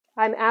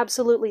I'm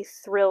absolutely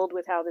thrilled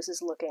with how this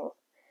is looking.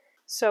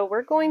 So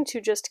we're going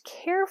to just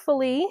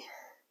carefully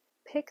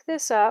pick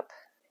this up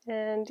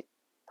and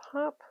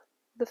pop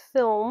the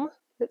film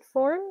that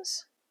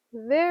forms,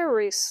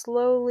 very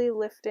slowly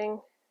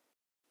lifting.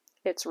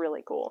 It's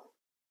really cool.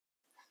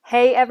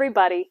 Hey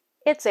everybody,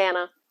 it's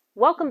Anna.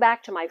 Welcome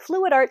back to my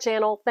Fluid Art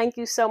channel. Thank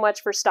you so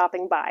much for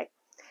stopping by.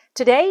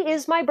 Today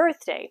is my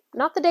birthday.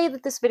 Not the day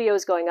that this video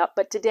is going up,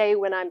 but today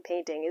when I'm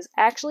painting is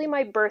actually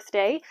my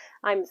birthday.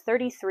 I'm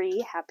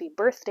 33. Happy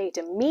birthday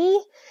to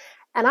me.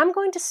 And I'm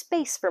going to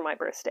space for my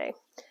birthday.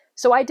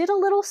 So I did a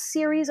little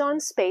series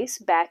on space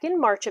back in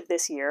March of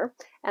this year,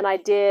 and I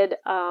did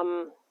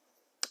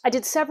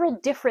several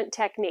different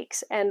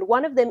techniques, and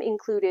one of them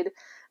included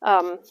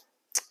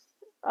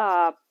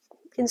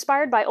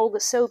inspired by Olga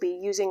Sobey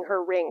using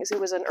her rings. It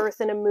was an Earth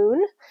and a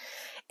Moon,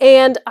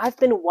 and I've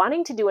been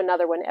wanting to do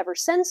another one ever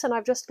since, and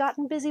I've just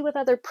gotten busy with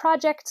other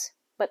projects,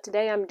 but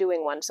today I'm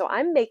doing one. So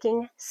I'm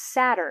making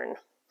Saturn.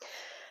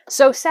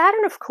 So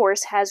Saturn, of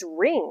course, has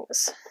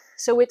rings.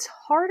 So it's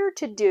harder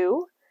to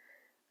do,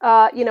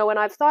 and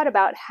I've thought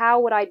about how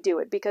would I do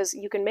it, because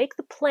you can make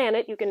the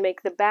planet, you can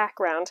make the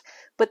background,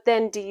 but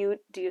then do you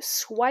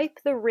swipe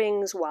the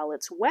rings while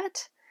it's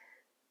wet?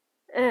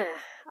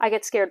 I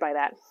get scared by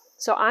that.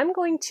 So I'm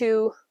going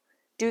to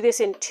do this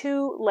in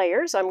 2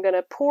 layers. I'm going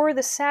to pour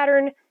the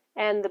Saturn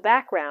and the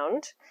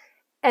background,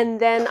 and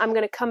then I'm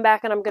going to come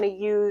back and I'm going to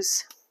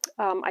use,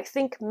 I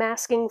think,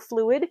 masking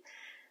fluid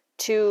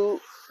to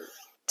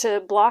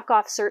block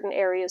off certain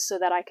areas so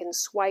that I can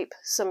swipe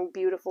some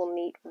beautiful,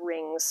 neat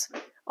rings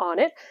on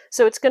it.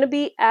 So it's going to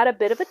be at a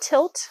bit of a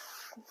tilt.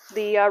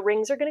 The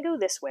rings are going to go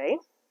this way,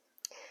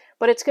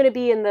 but it's going to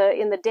be in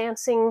the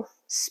dancing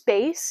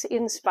space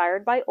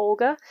inspired by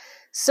Olga.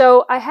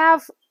 So I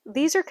have,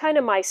 these are kind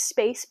of my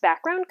space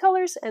background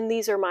colors, and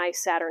these are my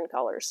Saturn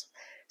colors.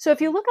 So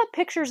if you look at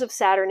pictures of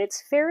Saturn,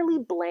 it's fairly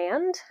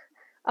bland.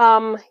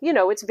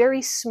 It's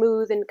very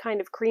smooth and kind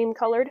of cream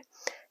colored.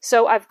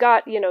 So I've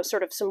got,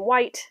 sort of some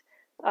white,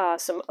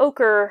 some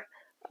ochre,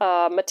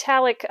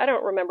 metallic, I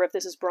don't remember if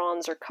this is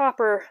bronze or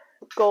copper,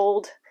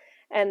 gold,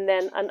 and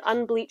then an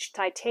unbleached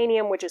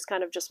titanium, which is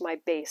kind of just my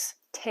base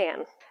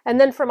tan. And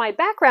then for my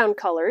background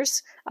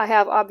colors, I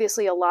have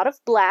obviously a lot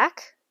of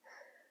black,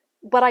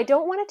 but I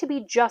don't want it to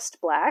be just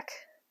black.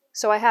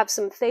 So I have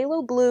some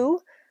phthalo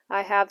blue,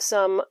 I have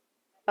some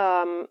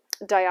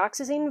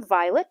dioxazine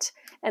violet,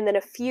 and then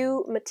a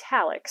few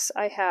metallics.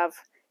 I have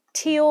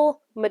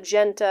teal,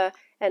 magenta,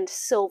 and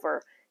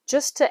silver,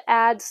 just to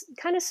add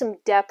kind of some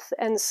depth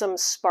and some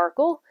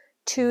sparkle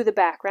to the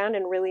background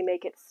and really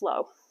make it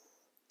flow.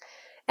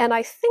 And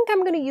I think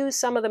I'm going to use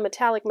some of the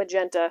metallic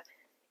magenta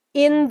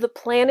in the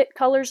planet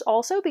colors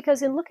also,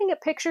 because in looking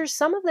at pictures,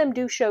 some of them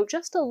do show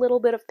just a little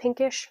bit of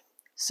pinkish.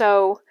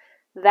 So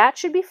that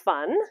should be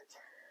fun.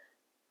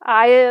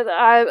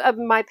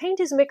 My paint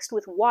is mixed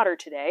with water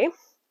today,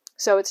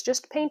 so it's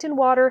just paint and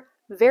water,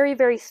 very,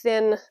 very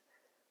thin.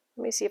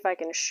 Let me see if I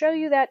can show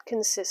you that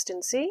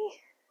consistency.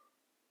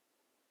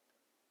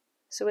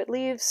 So it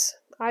leaves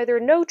either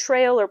no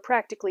trail or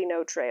practically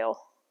no trail.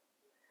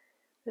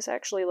 This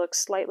actually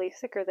looks slightly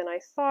thicker than I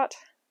thought,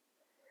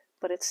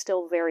 but it's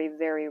still very,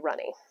 very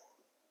runny.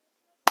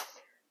 I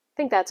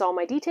think that's all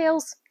my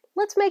details.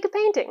 Let's make a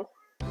painting.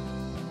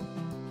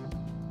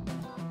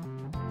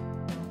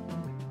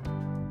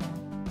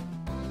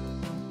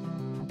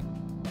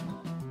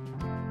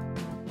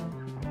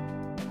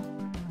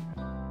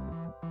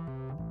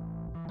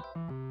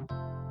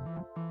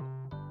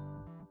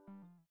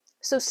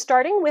 So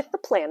starting with the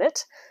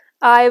planet,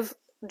 I've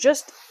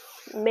just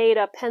made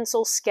a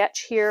pencil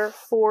sketch here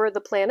for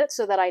the planet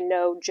so that I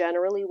know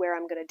generally where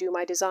I'm going to do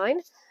my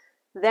design.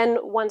 Then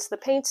once the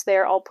paint's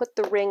there, I'll put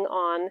the ring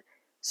on,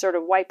 sort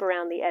of wipe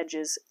around the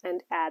edges,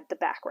 and add the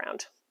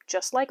background.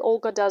 Just like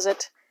Olga does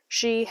it.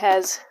 She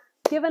has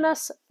given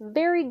us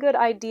very good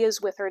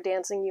ideas with her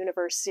Dancing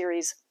Universe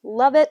series.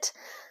 Love it.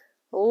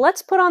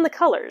 Let's put on the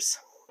colors.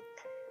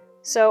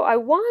 So I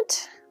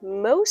want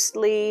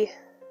mostly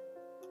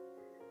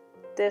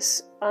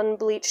this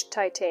unbleached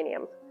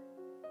titanium,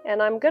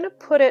 and I'm going to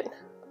put it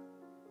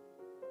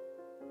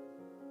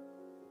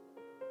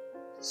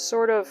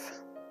sort of,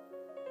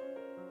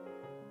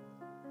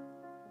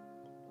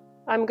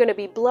 I'm going to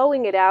be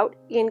blowing it out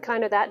in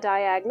kind of that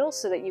diagonal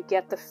so that you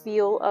get the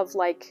feel of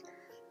like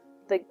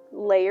the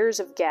layers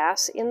of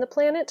gas in the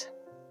planet.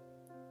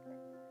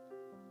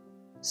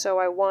 So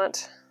I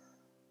want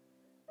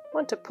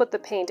to put the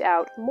paint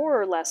out more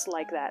or less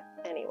like that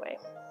anyway.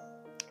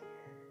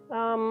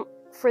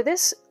 For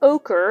this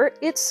ochre,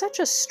 it's such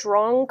a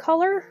strong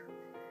color.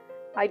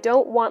 I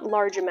don't want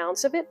large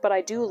amounts of it, but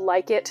I do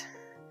like it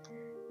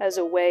as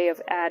a way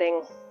of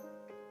adding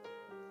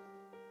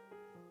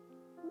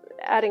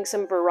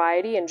some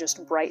variety and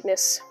just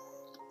brightness.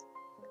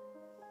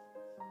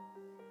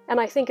 And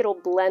I think it'll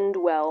blend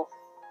well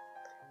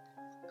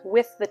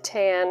with the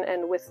tan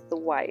and with the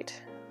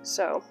white.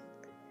 So,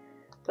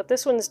 but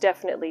this one's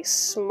definitely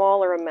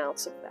smaller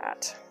amounts of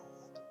that.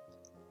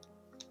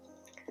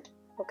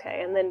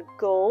 Okay, and then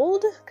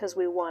gold, because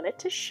we want it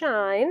to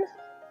shine.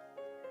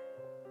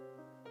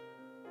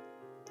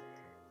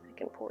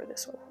 pour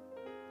this one.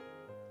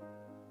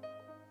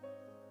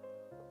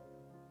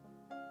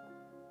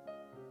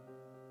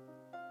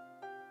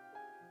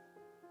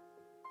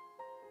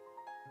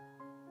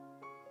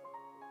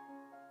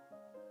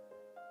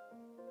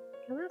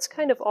 And that's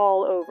kind of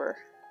all over.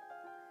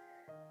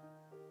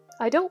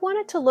 I don't want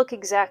it to look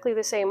exactly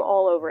the same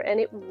all over, and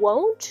it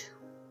won't.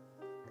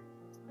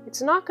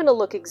 It's not going to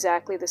look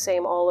exactly the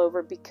same all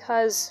over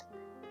because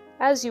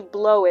as you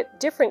blow it,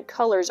 different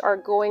colors are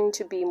going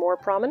to be more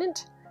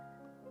prominent.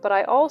 But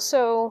I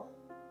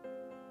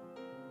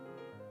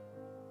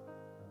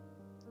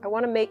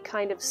want to make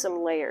kind of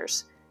some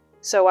layers.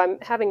 So I'm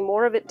having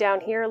more of it down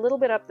here, a little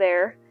bit up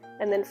there,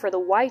 and then for the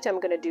white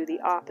I'm going to do the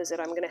opposite.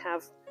 I'm going to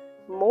have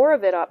more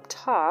of it up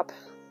top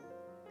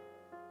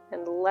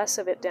and less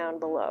of it down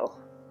below.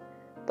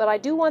 But I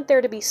do want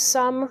there to be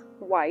some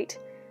white,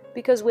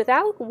 because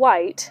without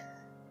white,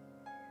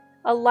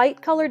 a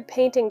light colored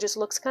painting just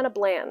looks kind of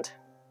bland.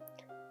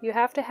 You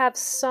have to have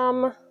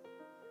some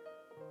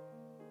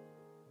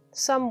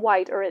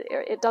white, or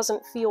it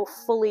doesn't feel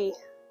fully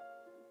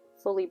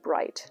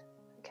bright.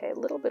 Okay, a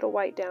little bit of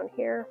white down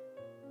here.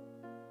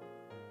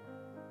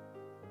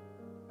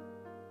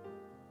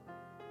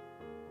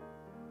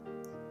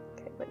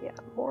 Okay, but yeah,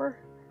 more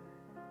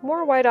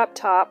white up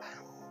top.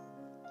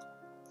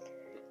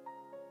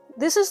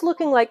 This is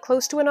looking like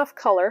close to enough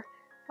color.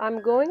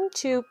 I'm going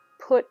to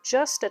put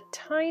just a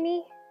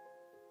tiny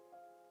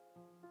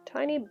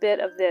bit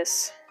of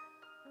this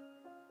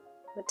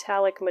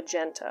metallic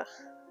magenta,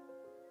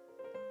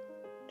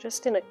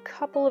 just in a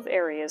couple of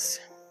areas.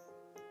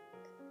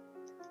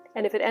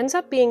 And if it ends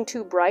up being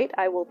too bright,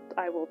 I will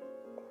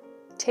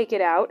take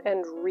it out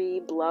and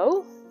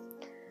re-blow.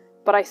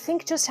 But I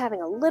think just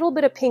having a little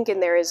bit of pink in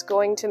there is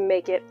going to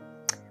make it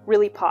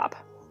really pop.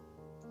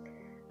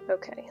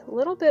 Okay, a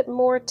little bit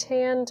more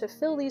tan to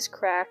fill these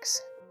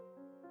cracks.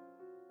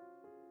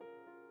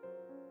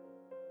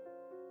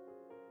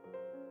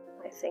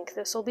 I think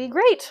this will be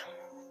great.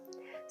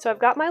 So I've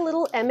got my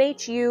little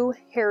MHU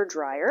hair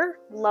dryer.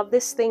 Love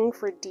this thing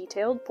for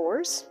detailed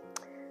pours.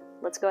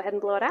 Let's go ahead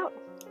and blow it out.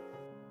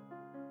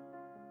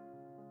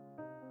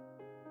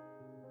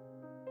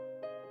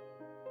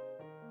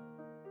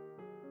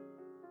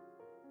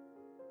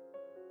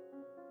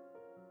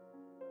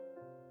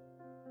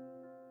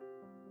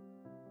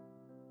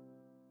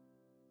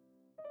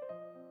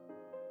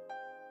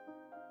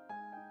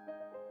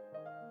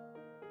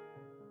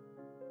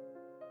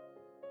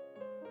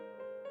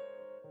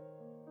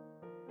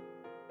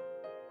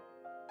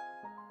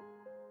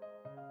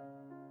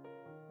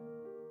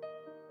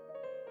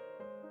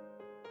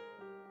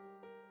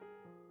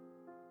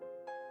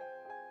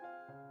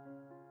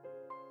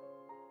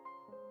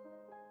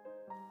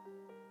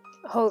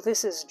 Oh,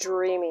 this is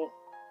dreamy.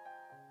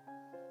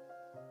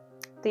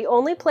 The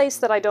only place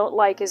that I don't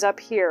like is up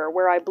here,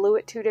 where I blew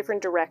it 2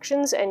 different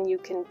directions, and you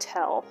can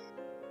tell.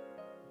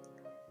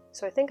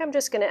 So I think I'm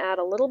just going to add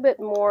a little bit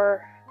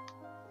more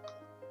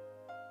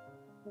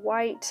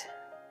white.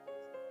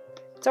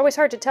 It's always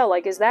hard to tell,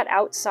 like, is that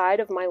outside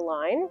of my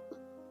line?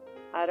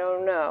 I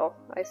don't know.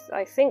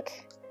 I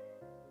think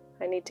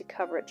I need to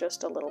cover it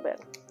just a little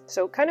bit.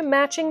 So kind of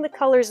matching the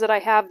colors that I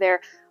have there,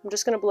 I'm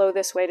just going to blow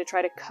this way to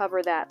try to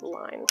cover that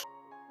line.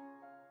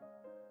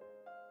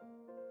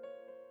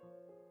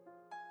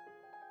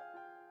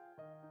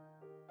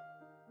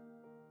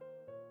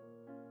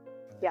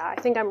 Yeah, I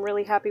think I'm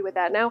really happy with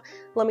that. Now,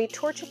 let me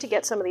torch it to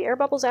get some of the air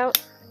bubbles out.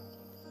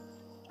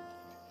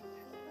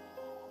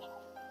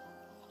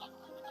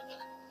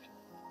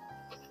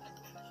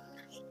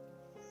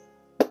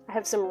 I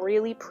have some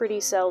really pretty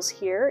cells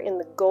here in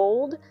the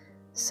gold,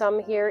 some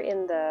here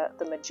in the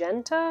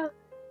magenta.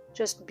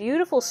 Just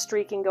beautiful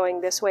streaking going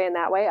this way and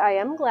that way. I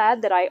am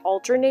glad that I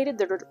alternated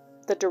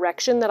the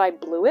direction that I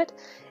blew it.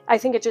 I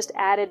think it just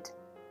added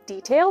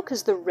detail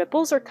because the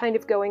ripples are kind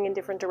of going in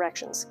different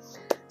directions.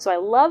 So I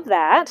love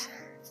that.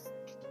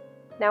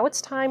 Now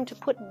it's time to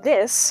put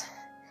this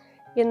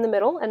in the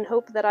middle and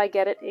hope that I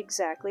get it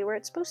exactly where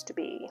it's supposed to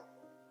be.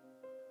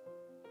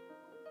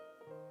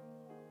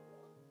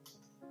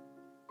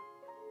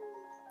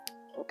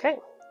 Okay,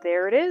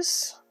 there it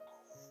is.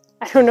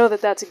 I don't know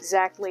that that's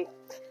exactly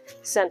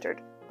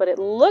centered, but it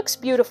looks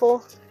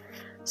beautiful.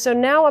 So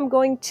now I'm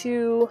going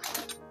to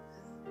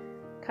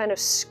kind of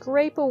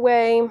scrape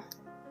away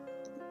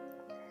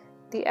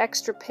the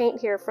extra paint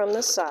here from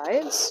the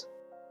sides.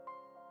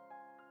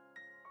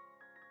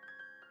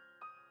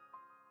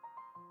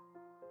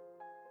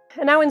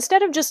 And now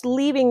instead of just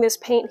leaving this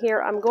paint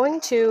here, I'm going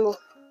to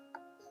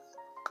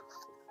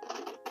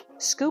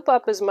scoop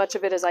up as much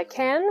of it as I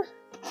can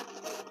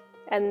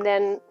and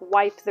then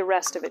wipe the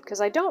rest of it, because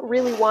I don't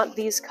really want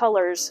these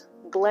colors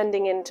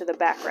blending into the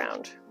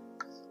background.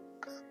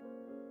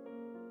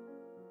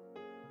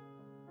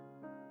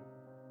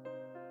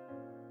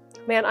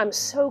 Man, I'm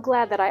so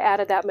glad that I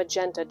added that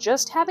magenta.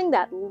 Just having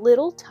that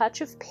little touch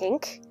of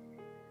pink,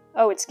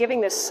 oh, it's giving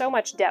this so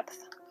much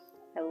depth.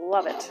 I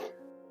love it.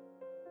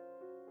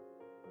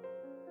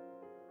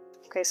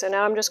 Okay, so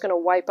now I'm just going to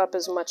wipe up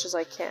as much as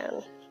I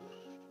can.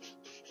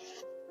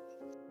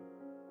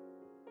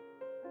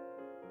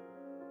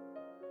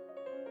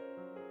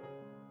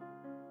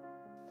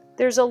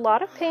 There's a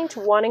lot of paint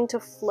wanting to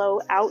flow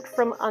out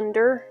from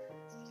under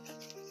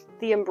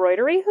the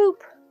embroidery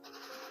hoop.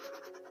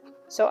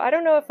 So I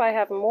don't know if I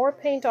have more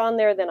paint on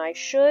there than I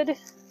should.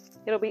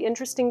 It'll be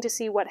interesting to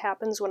see what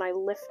happens when I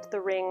lift the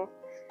ring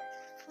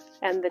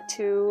and the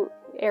two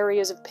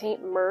areas of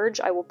paint merge.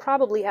 I will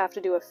probably have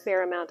to do a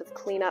fair amount of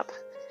cleanup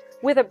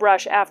with a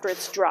brush after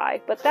it's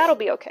dry, but that'll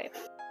be okay.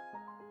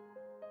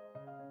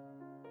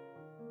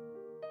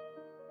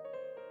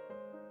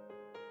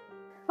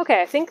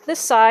 Okay, I think the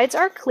sides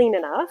are clean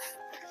enough.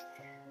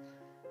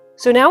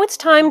 So now it's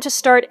time to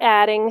start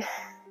adding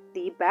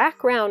the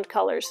background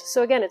colors.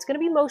 So again, it's going to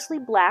be mostly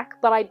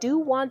black, but I do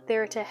want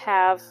there to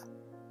have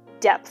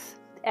depth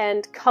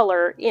and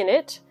color in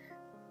it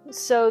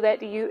so that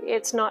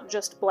it's not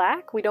just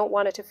black. We don't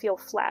want it to feel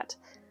flat.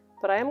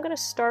 But I am going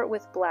to start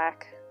with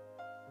black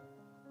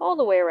all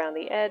the way around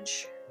the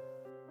edge.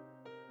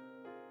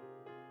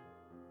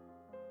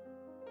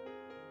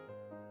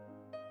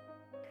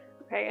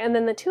 Okay, and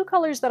then the two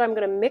colors that I'm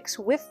going to mix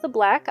with the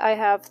black, I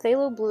have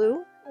Phthalo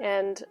blue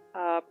and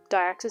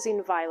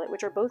Dioxazine violet,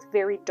 which are both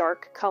very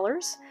dark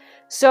colors.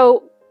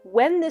 So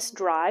when this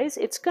dries,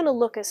 it's going to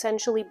look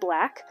essentially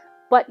black,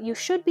 but you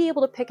should be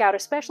able to pick out,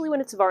 especially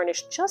when it's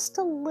varnished, just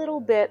a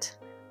little bit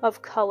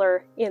of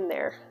color in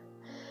there.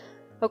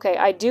 Okay,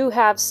 I do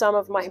have some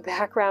of my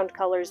background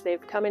colors.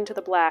 They've come into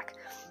the black,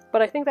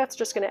 but I think that's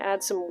just going to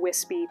add some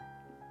wispy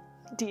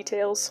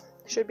details.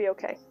 Should be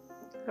okay.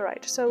 All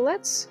right, so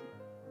let's...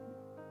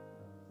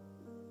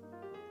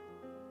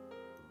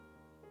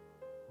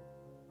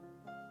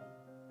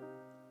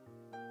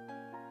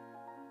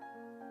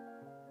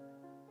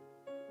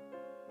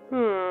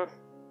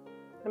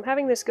 I'm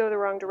having this go the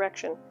wrong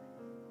direction.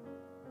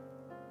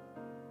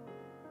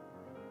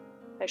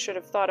 I should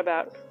have thought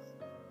about...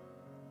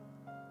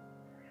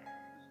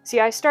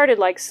 See, I started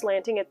like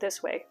slanting it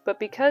this way, but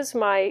because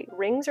my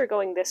rings are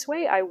going this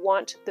way, I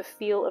want the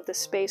feel of the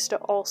space to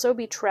also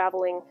be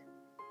traveling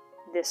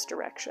this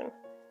direction.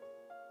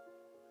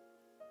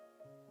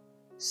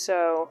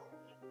 So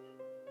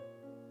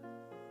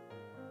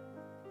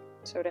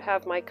to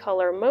have my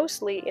color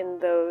mostly in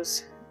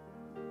those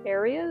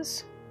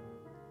areas.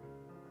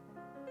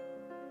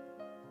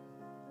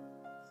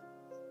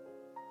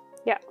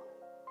 Yeah.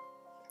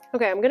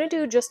 Okay, I'm going to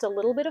do just a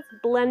little bit of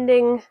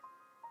blending,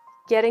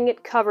 getting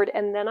it covered,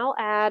 and then I'll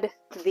add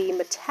the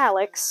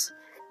metallics,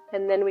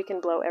 and then we can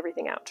blow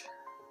everything out.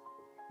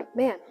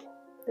 Man,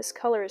 this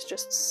color is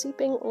just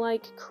seeping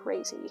like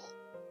crazy.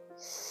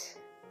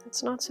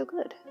 That's not so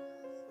good.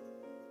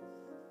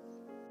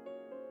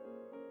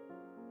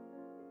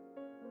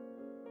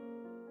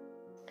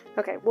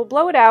 Okay, we'll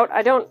blow it out.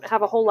 I don't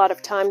have a whole lot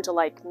of time to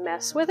like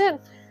mess with it,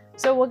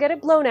 so we'll get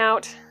it blown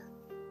out.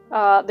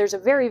 There's a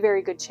very,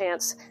 very good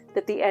chance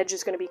that the edge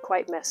is going to be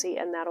quite messy,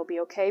 and that'll be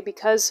okay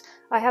because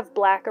I have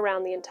black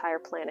around the entire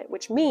planet,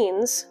 which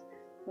means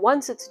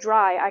once it's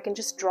dry, I can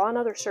just draw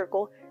another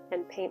circle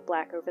and paint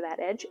black over that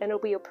edge, and it'll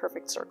be a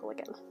perfect circle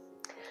again.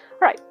 All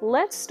right,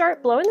 let's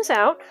start blowing this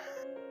out.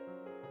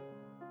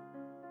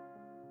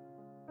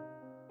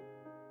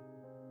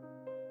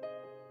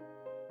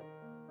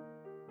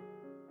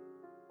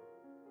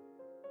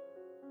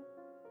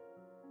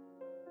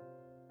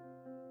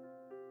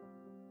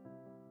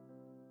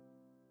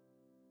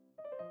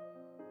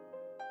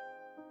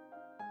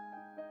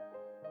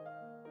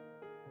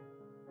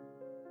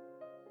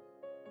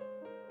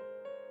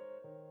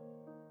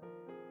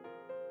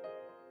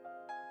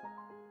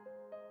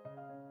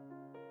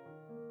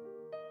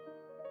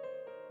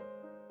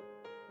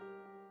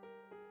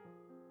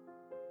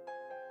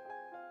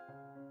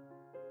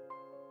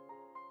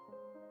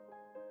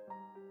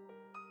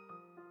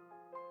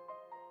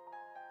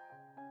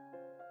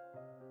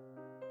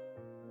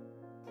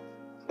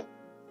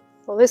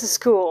 Well, this is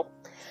cool.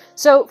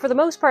 So for the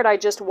most part, I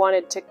just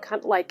wanted to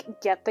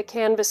like get the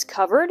canvas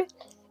covered,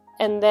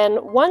 and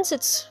then once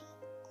it's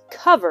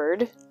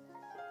covered,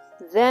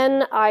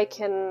 then I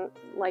can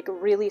like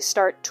really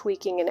start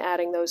tweaking and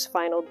adding those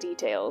final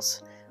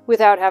details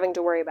without having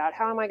to worry about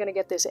how am I going to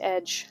get this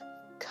edge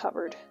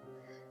covered.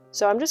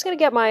 So I'm just going to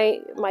get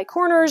my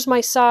corners, my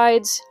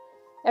sides,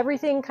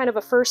 everything kind of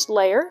a first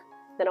layer,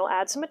 then I'll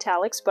add some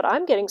metallics, but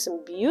I'm getting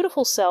some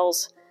beautiful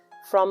cells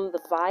from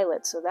the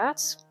violet, so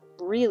that's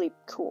really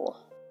cool.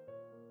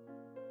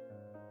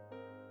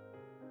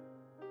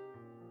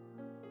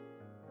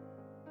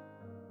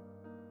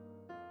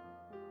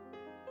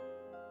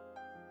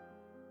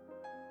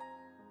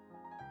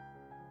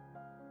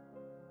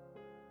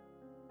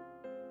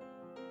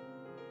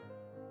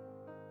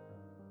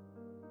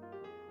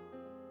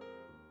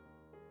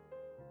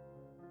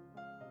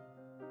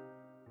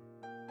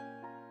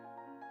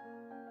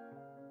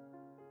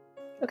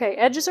 Okay,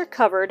 edges are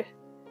covered,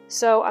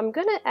 so I'm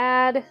gonna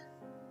add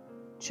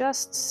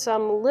just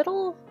some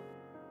little,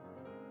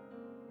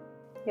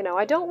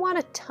 I don't want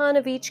a ton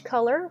of each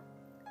color,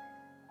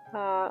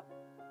 but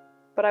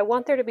I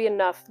want there to be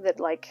enough that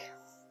like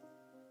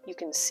you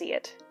can see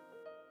it.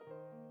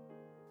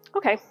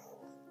 Okay,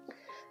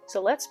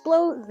 so let's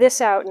blow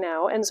this out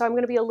now, and so I'm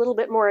going to be a little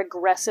bit more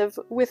aggressive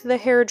with the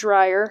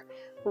hairdryer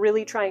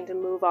really trying to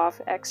move off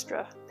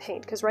extra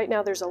paint, because right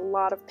now there's a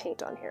lot of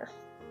paint on here.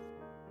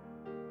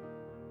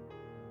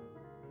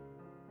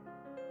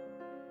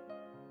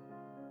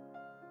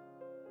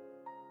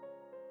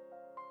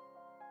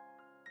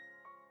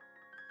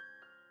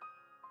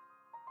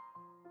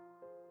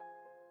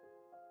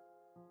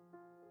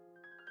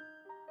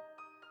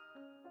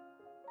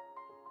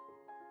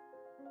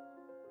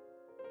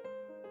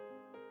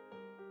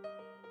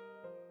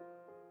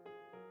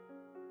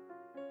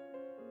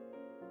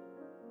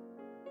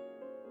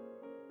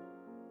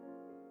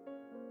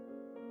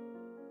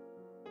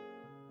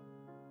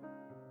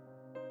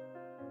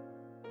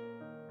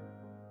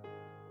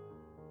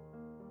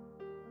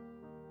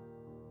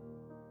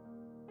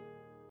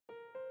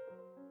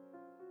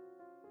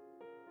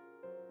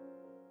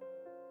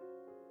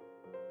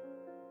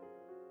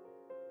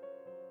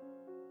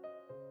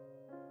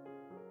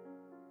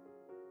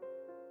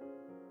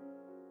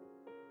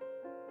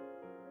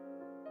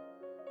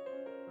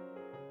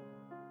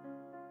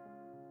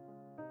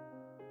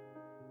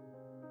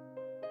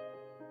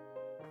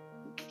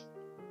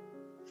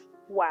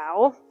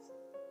 Wow.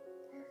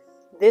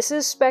 This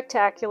is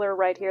spectacular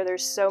right here.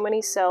 There's so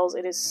many cells.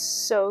 It is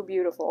so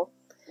beautiful.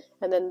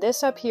 And then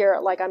this up here,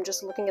 like I'm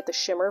just looking at the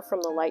shimmer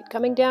from the light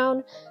coming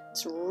down.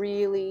 It's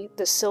really,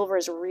 the silver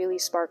is really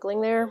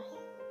sparkling there.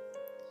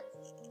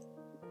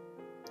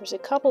 There's a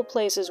couple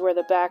places where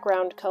the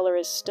background color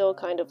is still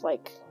kind of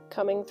like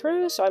coming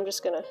through, so I'm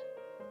just gonna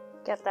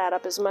get that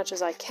up as much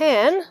as I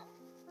can.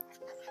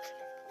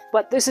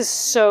 But this is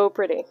so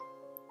pretty.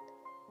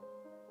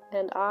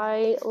 And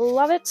I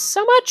love it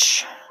so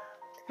much.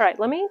 All right,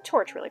 let me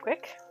torch really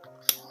quick,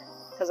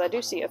 because I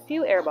do see a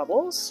few air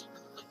bubbles.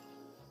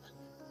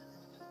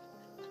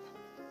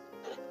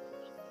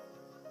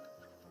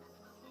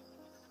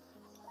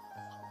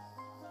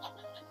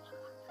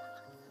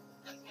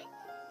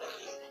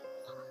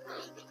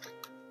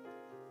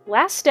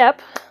 Last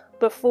step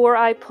before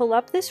I pull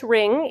up this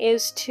ring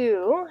is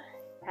to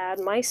add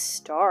my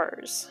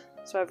stars.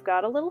 So I've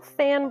got a little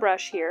fan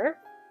brush here.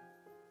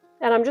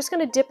 And I'm just going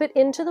to dip it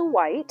into the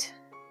white,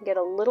 get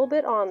a little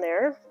bit on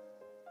there.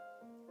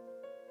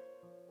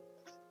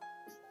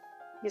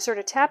 You sort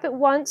of tap it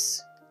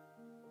once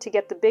to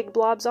get the big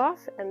blobs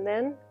off, and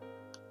then,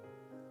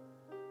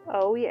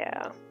 oh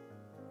yeah.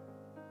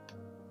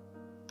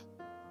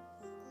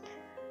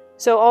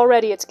 So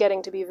already it's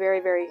getting to be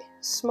very, very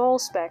small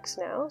specks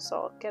now, so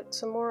I'll get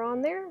some more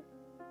on there.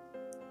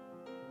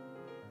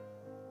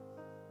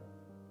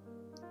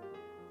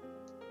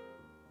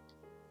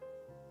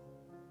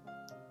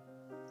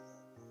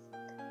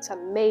 It's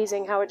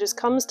amazing how it just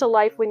comes to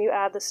life when you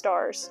add the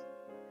stars.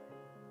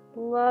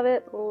 Love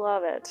it,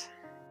 love it.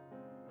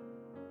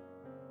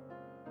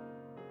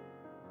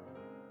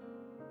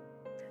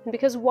 And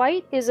because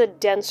white is a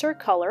denser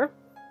color,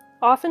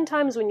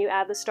 oftentimes when you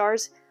add the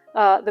stars,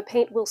 the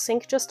paint will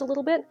sink just a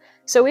little bit.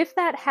 So if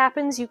that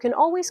happens, you can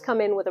always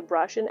come in with a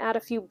brush and add a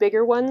few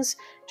bigger ones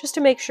just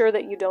to make sure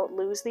that you don't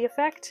lose the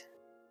effect.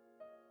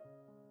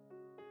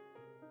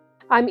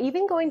 I'm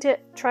even going to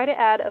try to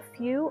add a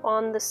few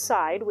on the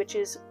side, which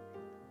is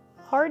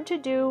hard to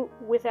do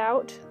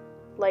without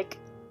like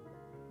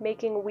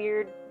making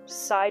weird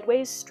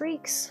sideways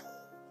streaks.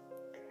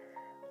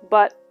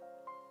 But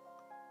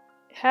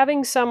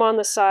having some on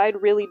the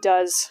side really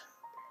does,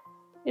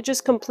 it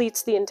just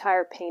completes the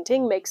entire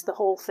painting, makes the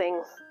whole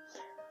thing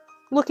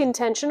look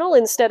intentional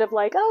instead of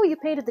like, oh, you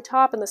painted the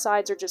top and the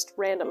sides are just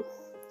random.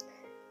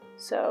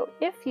 So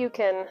if you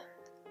can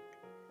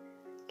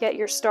get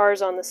your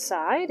stars on the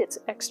side, it's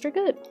extra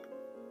good.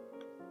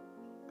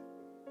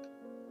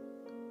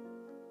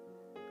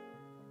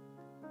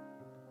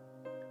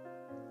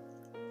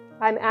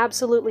 I'm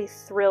absolutely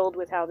thrilled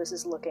with how this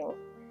is looking.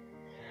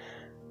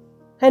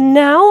 And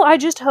now I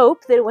just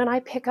hope that when I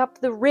pick up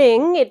the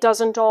ring, it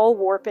doesn't all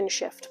warp and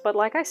shift. But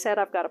like I said,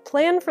 I've got a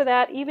plan for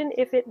that, even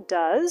if it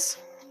does.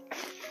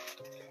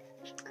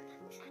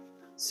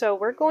 So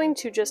we're going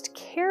to just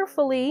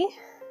carefully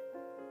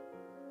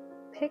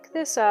pick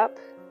this up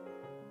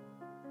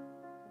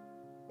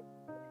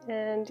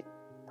and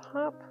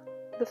pop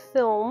the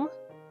film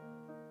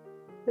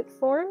that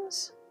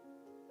forms,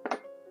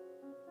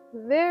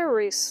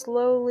 very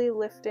slowly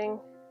lifting.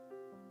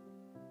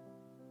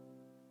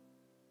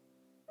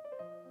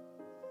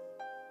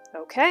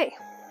 Okay.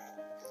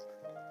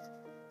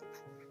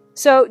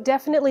 So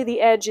definitely the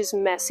edge is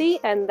messy,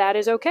 and that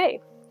is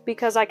okay,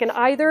 because I can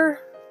either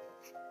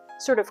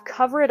sort of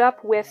cover it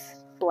up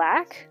with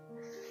black,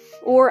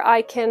 or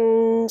I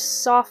can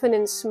soften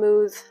and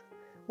smooth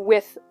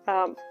with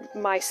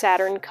my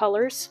Saturn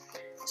colors.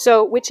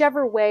 So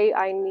whichever way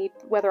I need,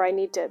 whether I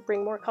need to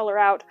bring more color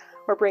out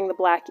or bring the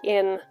black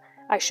in,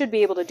 I should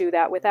be able to do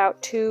that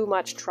without too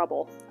much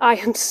trouble. I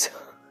am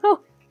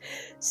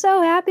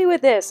so happy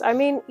with this. I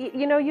mean,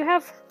 you know, you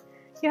have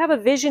a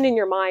vision in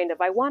your mind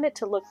of, I want it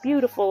to look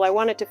beautiful, I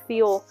want it to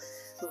feel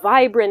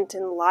vibrant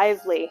and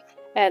lively,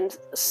 and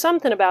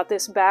something about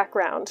this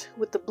background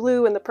with the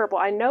blue and the purple,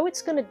 I know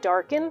it's going to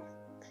darken,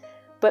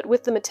 but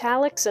with the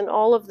metallics and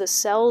all of the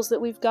cells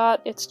that we've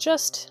got, it's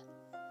just,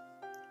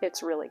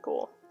 It's really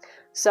cool.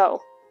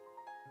 So,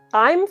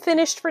 I'm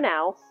finished for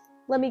now.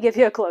 Let me give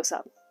you a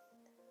close-up.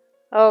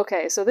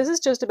 Okay, so this is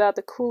just about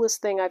the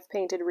coolest thing I've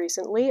painted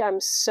recently. I'm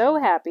so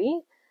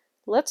happy.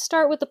 Let's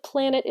start with the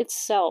planet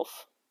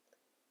itself.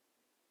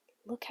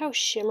 Look how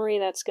shimmery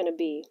that's going to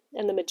be.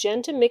 And the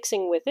magenta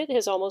mixing with it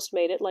has almost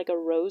made it like a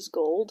rose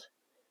gold.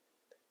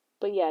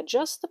 But yeah,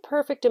 just the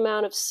perfect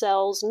amount of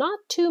cells. Not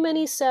too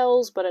many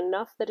cells, but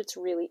enough that it's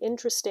really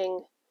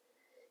interesting.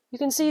 You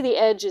can see the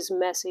edge is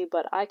messy,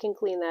 but I can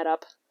clean that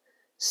up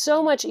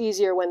so much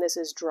easier when this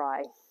is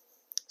dry.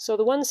 So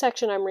the one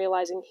section I'm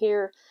realizing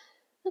here,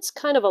 that's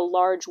kind of a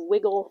large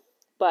wiggle,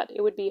 but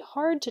it would be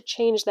hard to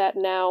change that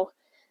now,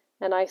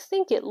 and I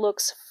think it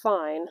looks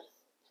fine.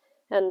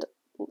 And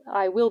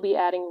I will be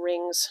adding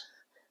rings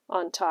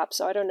on top,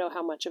 so I don't know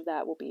how much of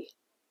that will be.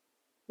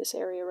 This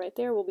area right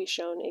there will be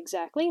shown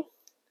exactly.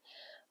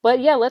 But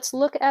yeah, let's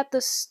look at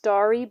the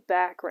starry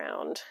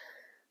background.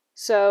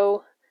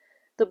 So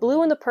the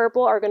blue and the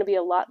purple are going to be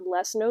a lot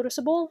less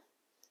noticeable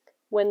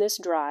when this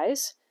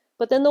dries,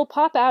 but then they'll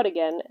pop out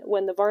again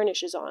when the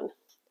varnish is on.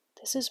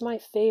 This is my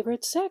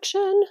favorite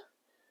section.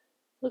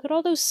 Look at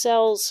all those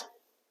cells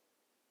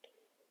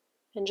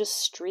and just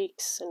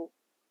streaks and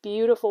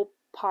beautiful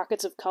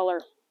pockets of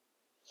color.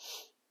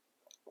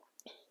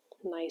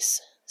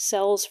 Nice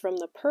cells from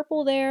the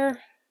purple there.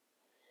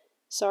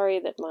 Sorry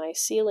that my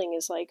ceiling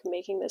is like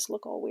making this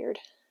look all weird.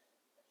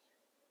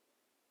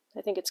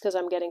 I think it's because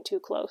I'm getting too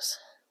close.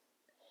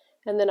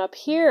 And then up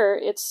here,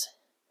 it's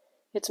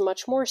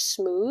much more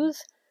smooth,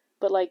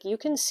 but like you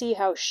can see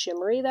how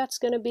shimmery that's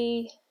going to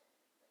be.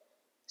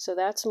 So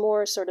that's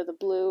more sort of the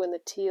blue and the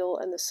teal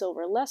and the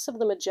silver, less of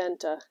the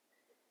magenta,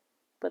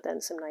 but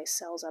then some nice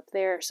cells up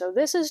there. So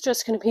this is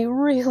just going to be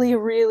really,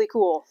 really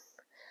cool.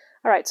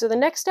 All right, so the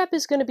next step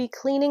is going to be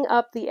cleaning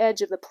up the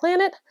edge of the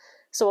planet.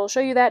 So I'll show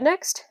you that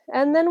next,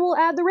 and then we'll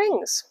add the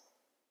rings.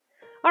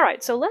 All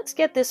right, so let's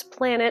get this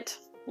planet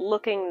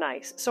looking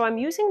nice. So I'm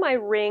using my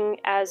ring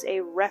as a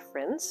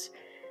reference,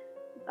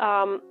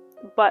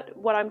 but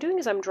what I'm doing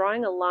is I'm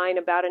drawing a line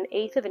about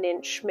 1/8 of an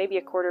inch,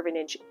 maybe 1/4 of an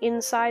inch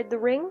inside the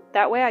ring.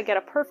 That way I get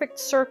a perfect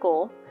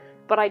circle,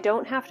 but I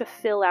don't have to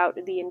fill out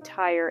the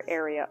entire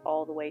area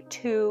all the way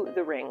to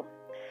the ring.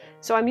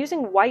 So I'm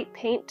using white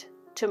paint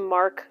to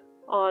mark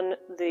on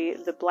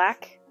the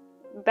black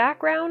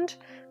background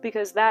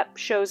because that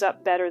shows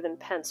up better than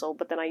pencil,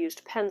 but then I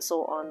used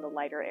pencil on the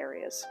lighter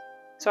areas.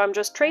 So I'm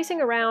just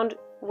tracing around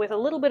with a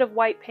little bit of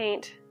white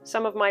paint,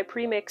 some of my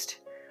pre-mixed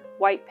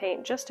white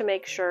paint, just to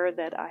make sure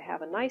that I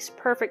have a nice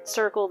perfect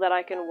circle that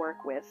I can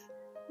work with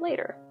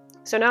later.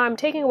 So now I'm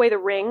taking away the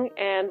ring,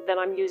 and then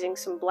I'm using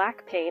some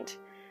black paint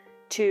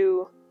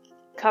to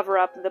cover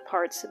up the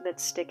parts that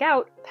stick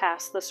out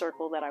past the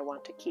circle that I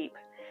want to keep.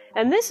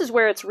 And this is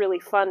where it's really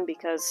fun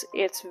because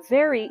it's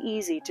very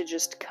easy to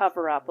just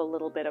cover up a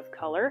little bit of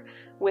color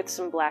with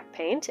some black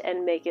paint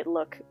and make it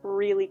look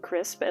really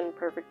crisp and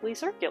perfectly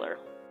circular.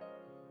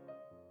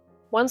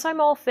 Once I'm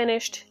all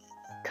finished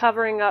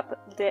covering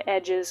up the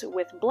edges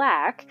with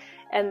black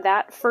and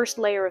that first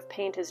layer of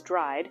paint is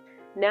dried,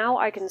 now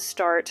I can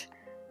start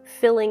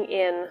filling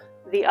in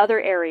the other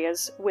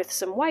areas with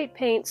some white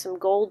paint, some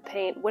gold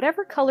paint,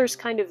 whatever colors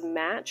kind of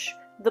match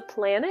the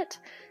planet.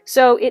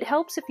 So it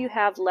helps if you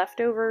have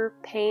leftover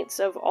paints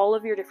of all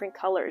of your different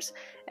colors,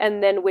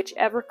 and then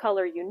whichever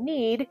color you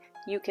need,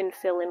 you can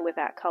fill in with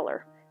that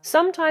color.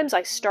 Sometimes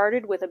I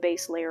started with a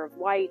base layer of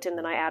white and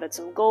then I added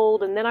some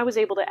gold, and then I was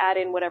able to add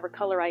in whatever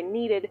color I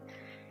needed,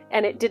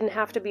 and it didn't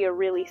have to be a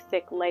really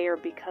thick layer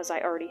because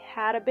I already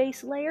had a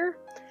base layer.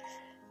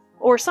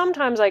 Or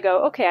sometimes I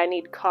go, okay, I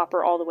need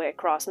copper all the way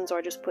across, and so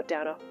I just put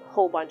down a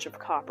whole bunch of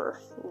copper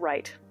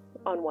right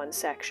on one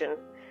section,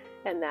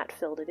 and that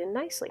filled it in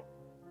nicely.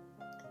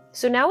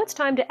 So now it's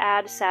time to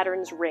add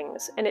Saturn's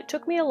rings, and it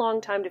took me a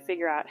long time to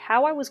figure out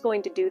how I was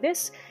going to do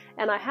this,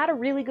 and I had a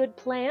really good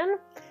plan,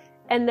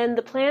 and then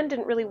the plan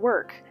didn't really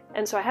work.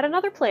 And so I had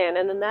another plan,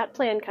 and then that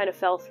plan kind of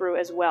fell through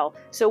as well.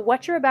 So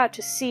what you're about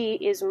to see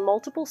is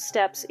multiple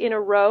steps in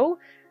a row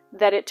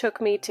that it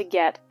took me to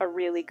get a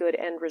really good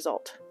end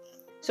result.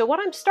 So what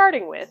I'm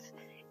starting with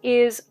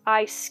is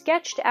I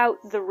sketched out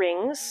the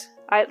rings.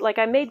 I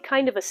made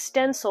kind of a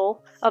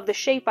stencil of the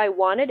shape I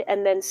wanted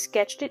and then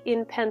sketched it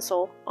in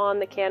pencil on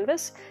the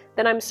canvas.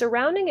 Then I'm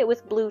surrounding it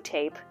with blue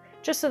tape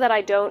just so that I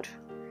don't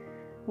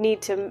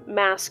need to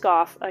mask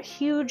off a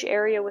huge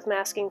area with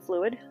masking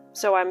fluid.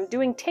 So I'm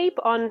doing tape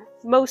on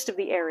most of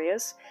the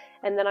areas,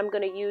 and then I'm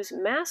going to use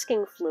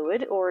masking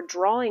fluid or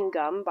drawing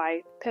gum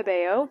by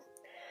Pebeo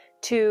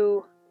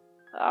to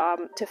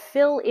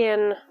fill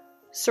in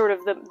sort of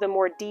the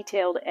more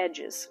detailed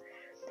edges.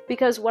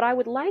 Because what I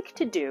would like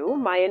to do,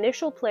 my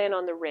initial plan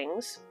on the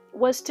rings,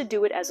 was to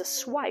do it as a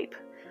swipe.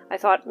 I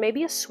thought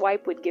maybe a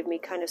swipe would give me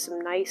kind of some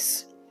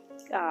nice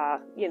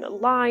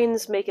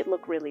lines, make it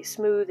look really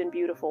smooth and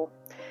beautiful.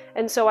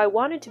 And so I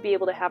wanted to be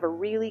able to have a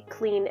really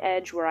clean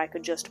edge where I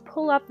could just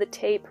pull up the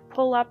tape,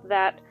 pull up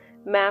that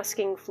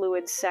masking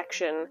fluid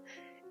section,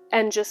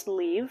 and just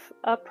leave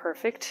a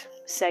perfect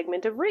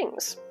segment of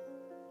rings.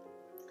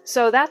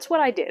 So that's what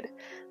I did.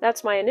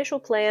 That's my initial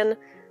plan.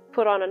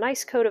 put on a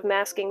nice coat of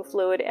masking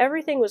fluid.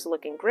 Everything was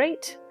looking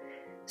great.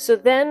 So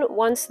then,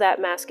 once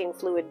that masking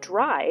fluid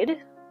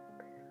dried,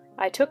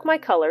 I took my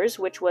colors,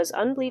 which was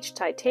unbleached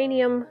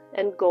titanium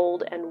and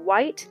gold and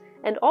white,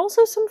 and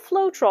also some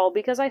Floetrol,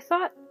 because I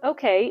thought,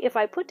 okay, if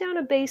I put down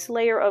a base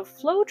layer of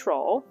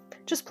Floetrol,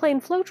 just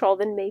plain Floetrol,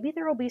 then maybe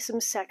there will be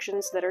some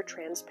sections that are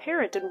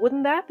transparent, and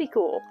wouldn't that be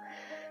cool?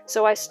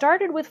 So I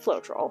started with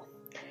Floetrol,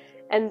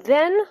 and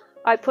then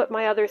I put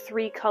my other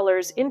 3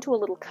 colors into a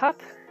little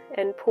cup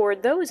and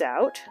poured those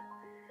out.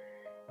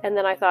 And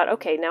then I thought,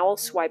 okay, now I'll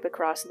swipe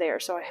across there.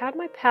 So I had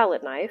my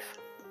palette knife,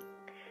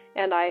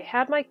 and I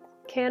had my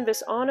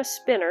canvas on a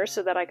spinner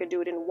so that I could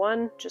do it in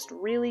one just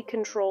really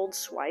controlled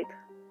swipe.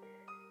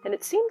 And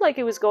it seemed like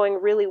it was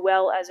going really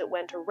well as it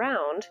went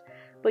around,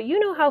 but you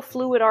know how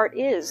fluid art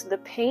is. The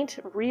paint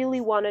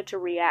really wanted to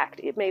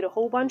react. It made a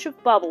whole bunch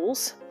of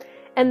bubbles,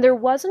 and there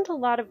wasn't a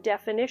lot of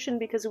definition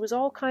because it was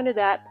all kind of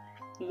that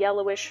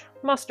yellowish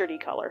mustardy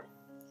color.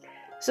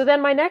 So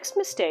then my next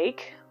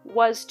mistake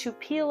was to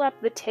peel up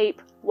the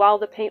tape while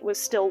the paint was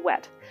still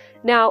wet.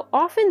 Now,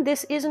 often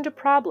this isn't a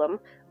problem,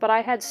 but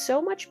I had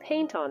so much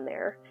paint on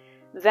there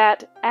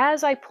that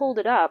as I pulled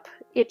it up,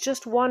 it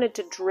just wanted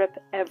to drip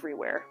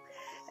everywhere.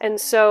 And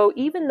so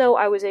even though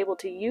I was able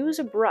to use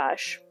a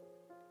brush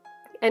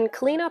and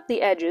clean up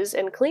the edges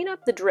and clean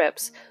up the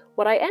drips,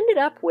 what I ended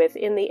up with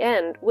in the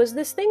end was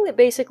this thing that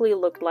basically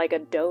looked like a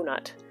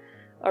donut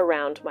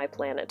around my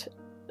planet.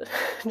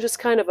 Just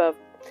kind of a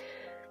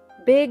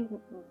big,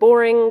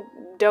 boring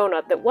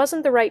donut that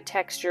wasn't the right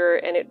texture,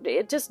 and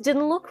it just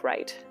didn't look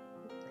right.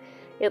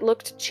 It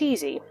looked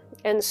cheesy.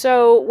 And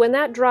so when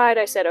that dried,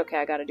 I said, okay,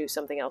 I gotta do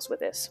something else with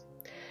this.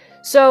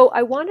 So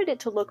I wanted it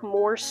to look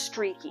more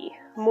streaky,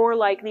 more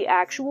like the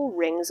actual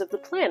rings of the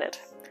planet.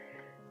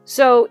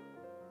 So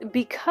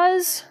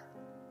because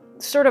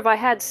sort of I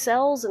had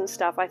cells and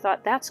stuff, I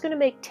thought that's gonna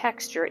make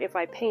texture if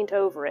I paint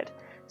over it.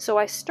 So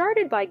I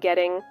started by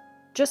getting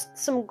just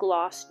some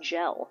gloss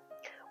gel,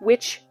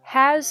 which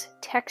has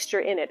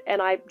texture in it,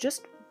 and I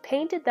just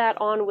painted that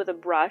on with a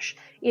brush,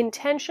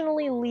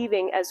 intentionally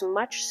leaving as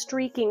much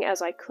streaking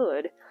as I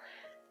could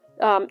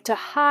to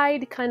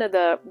hide kind of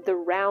the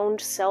round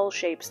cell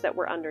shapes that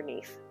were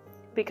underneath.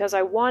 Because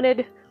I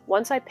wanted,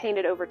 once I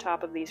painted over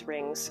top of these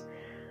rings,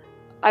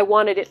 I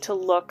wanted it to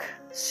look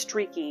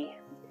streaky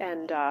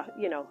and,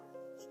 you know,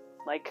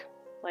 like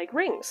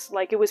rings,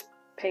 like it was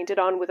painted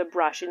on with a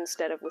brush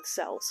instead of with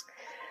cells.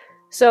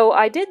 So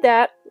I did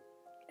that.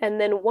 And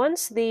then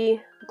once the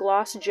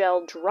gloss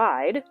gel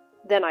dried,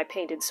 then I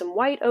painted some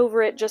white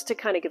over it just to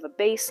kind of give a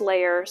base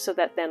layer so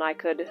that then I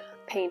could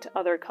paint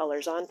other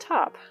colors on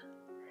top.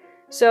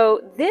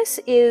 So this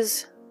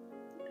is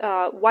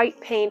white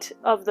paint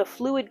of the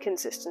fluid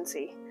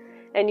consistency.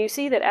 And you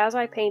see that as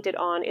I paint it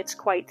on, it's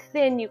quite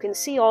thin. You can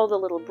see all the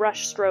little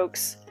brush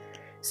strokes.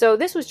 So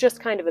this was just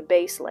kind of a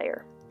base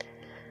layer.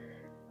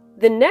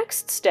 The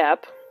next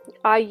step,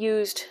 I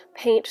used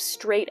paint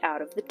straight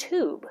out of the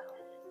tube.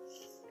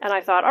 And I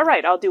thought, all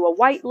right, I'll do a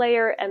white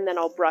layer, and then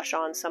I'll brush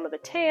on some of the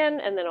tan,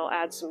 and then I'll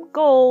add some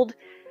gold,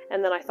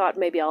 and then I thought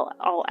maybe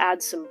I'll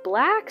add some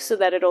black so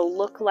that it'll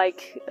look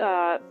like,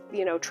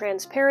 you know,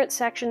 transparent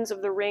sections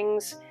of the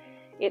rings.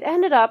 It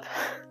ended up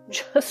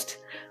just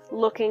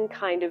looking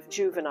kind of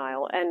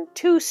juvenile and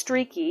too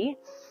streaky.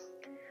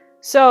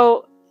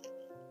 So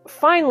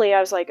finally I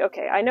was like,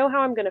 okay, I know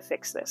how I'm going to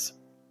fix this.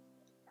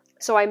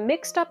 So I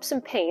mixed up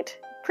some paint,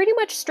 pretty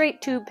much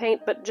straight tube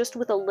paint, but just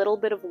with a little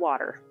bit of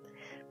water,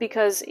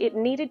 because it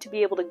needed to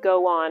be able to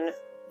go on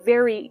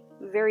very,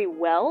 very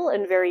well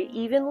and very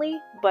evenly,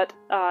 but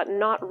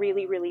not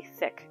really, really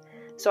thick.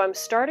 So I'm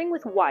starting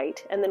with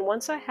white, and then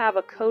once I have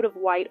a coat of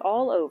white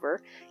all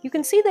over, you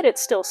can see that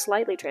it's still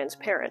slightly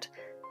transparent.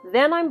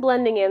 Then I'm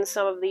blending in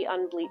some of the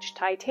unbleached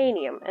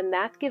titanium, and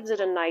that gives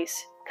it a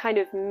nice kind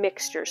of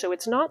mixture. So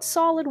it's not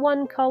solid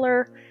one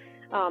color,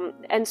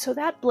 and so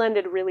that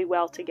blended really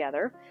well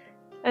together.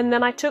 And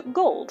then I took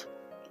gold,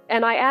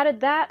 and I added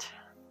that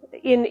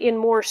in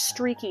more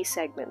streaky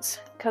segments,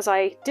 because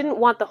I didn't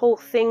want the whole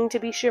thing to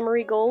be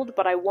shimmery gold,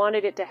 but I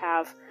wanted it to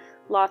have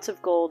lots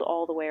of gold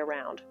all the way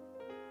around.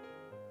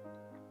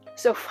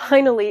 So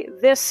finally,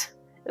 this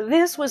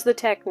was the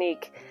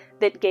technique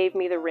that gave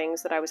me the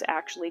rings that I was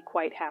actually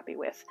quite happy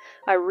with.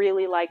 I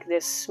really like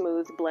this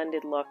smooth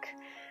blended look.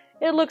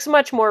 It looks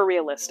much more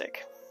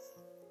realistic.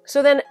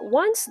 So then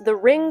once the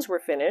rings were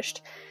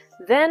finished,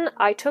 then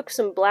I took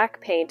some black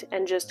paint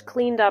and just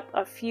cleaned up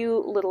a few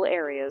little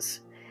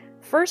areas.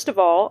 First of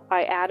all,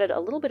 I added a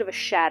little bit of a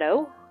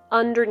shadow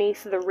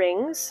underneath the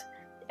rings,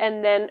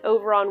 and then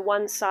over on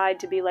one side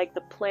to be like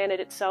the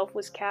planet itself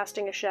was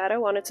casting a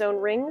shadow on its own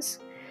rings,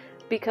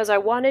 because I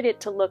wanted it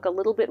to look a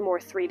little bit more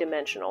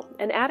three-dimensional.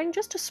 And adding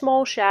just a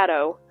small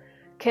shadow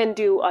can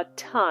do a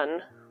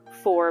ton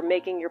for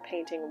making your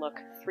painting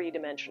look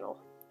three-dimensional.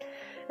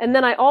 And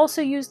then I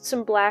also used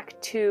some black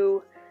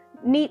to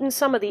neaten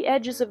some of the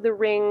edges of the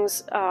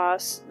rings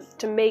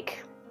to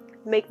make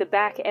make the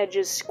back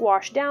edges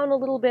squash down a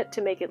little bit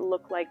to make it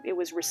look like it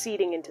was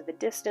receding into the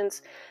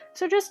distance.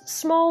 So just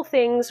small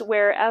things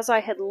where as I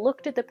had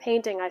looked at the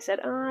painting, I said,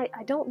 I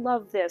don't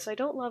love this, I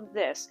don't love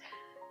this.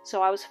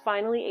 So I was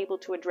finally able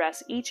to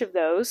address each of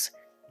those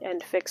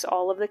and fix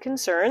all of the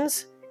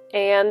concerns.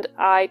 And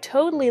I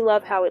totally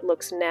love how it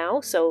looks now,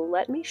 so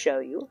let me show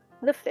you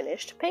the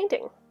finished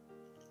painting.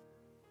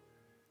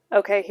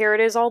 Okay, here it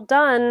is all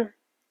done.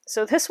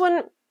 So this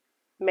one,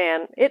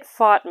 man, it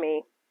fought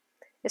me,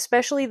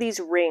 especially these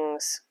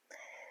rings.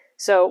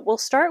 So we'll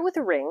start with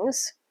the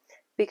rings,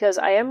 because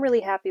I am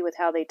really happy with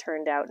how they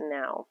turned out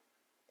now.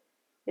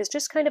 It's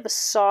just kind of a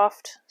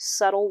soft,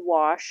 subtle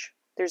wash.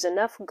 There's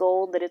enough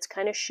gold that it's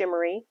kind of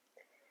shimmery.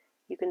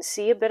 You can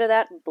see a bit of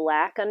that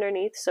black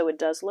underneath, so it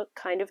does look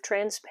kind of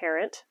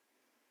transparent.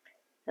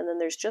 And then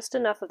there's just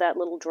enough of that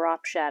little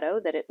drop shadow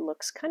that it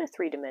looks kind of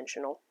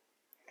three-dimensional.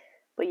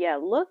 But yeah,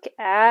 look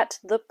at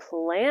the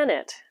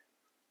planet.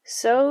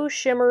 So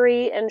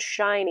shimmery and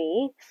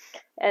shiny,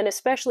 and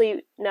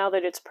especially now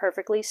that it's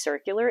perfectly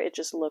circular, it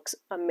just looks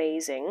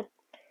amazing.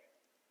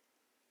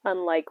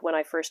 Unlike when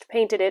I first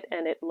painted it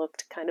and it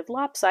looked kind of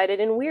lopsided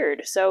and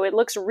weird. So it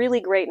looks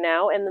really great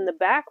now. And then the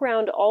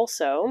background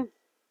also,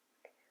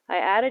 I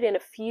added in a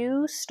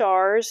few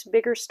stars,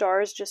 bigger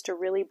stars, just to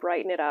really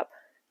brighten it up.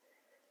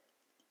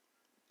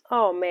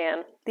 Oh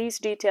man, these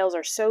details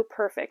are so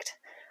perfect.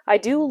 I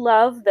do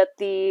love that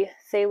the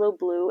phthalo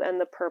blue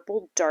and the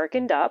purple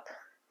darkened up,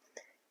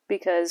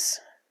 because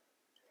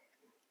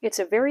it's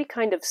a very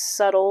kind of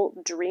subtle,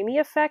 dreamy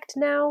effect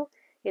now,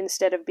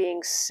 instead of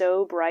being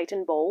so bright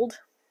and bold.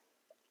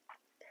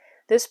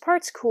 This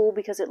part's cool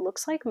because it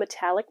looks like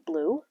metallic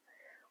blue.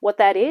 What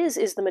that is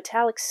the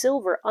metallic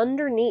silver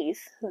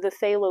underneath the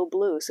phthalo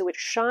blue, so it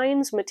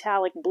shines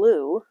metallic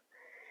blue,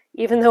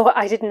 even though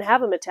I didn't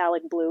have a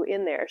metallic blue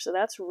in there, so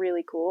that's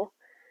really cool.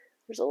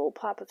 There's a little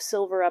pop of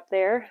silver up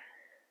there.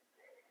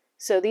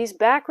 So these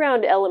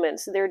background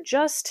elements, it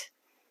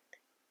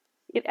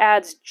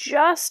adds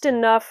just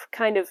enough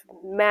kind of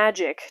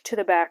magic to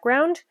the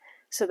background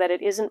so that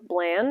it isn't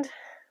bland,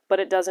 but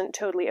it doesn't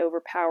totally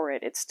overpower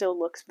it. It still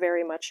looks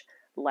very much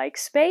like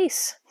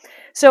space.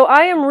 So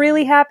I am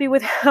really happy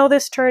with how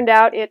this turned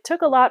out. It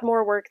took a lot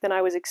more work than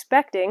I was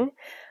expecting,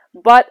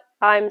 but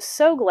I'm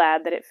so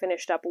glad that it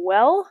finished up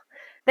well.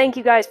 Thank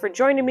you guys for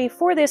joining me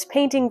for this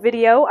painting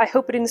video. I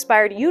hope it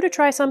inspired you to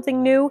try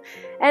something new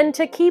and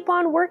to keep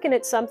on working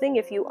at something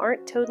if you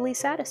aren't totally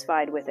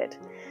satisfied with it.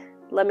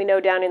 Let me know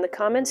down in the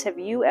comments, have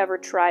you ever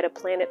tried a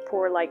planet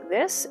pour like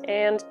this,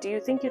 and do you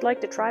think you'd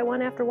like to try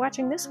one after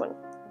watching this one?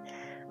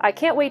 I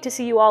can't wait to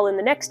see you all in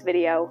the next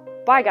video.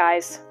 Bye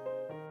guys!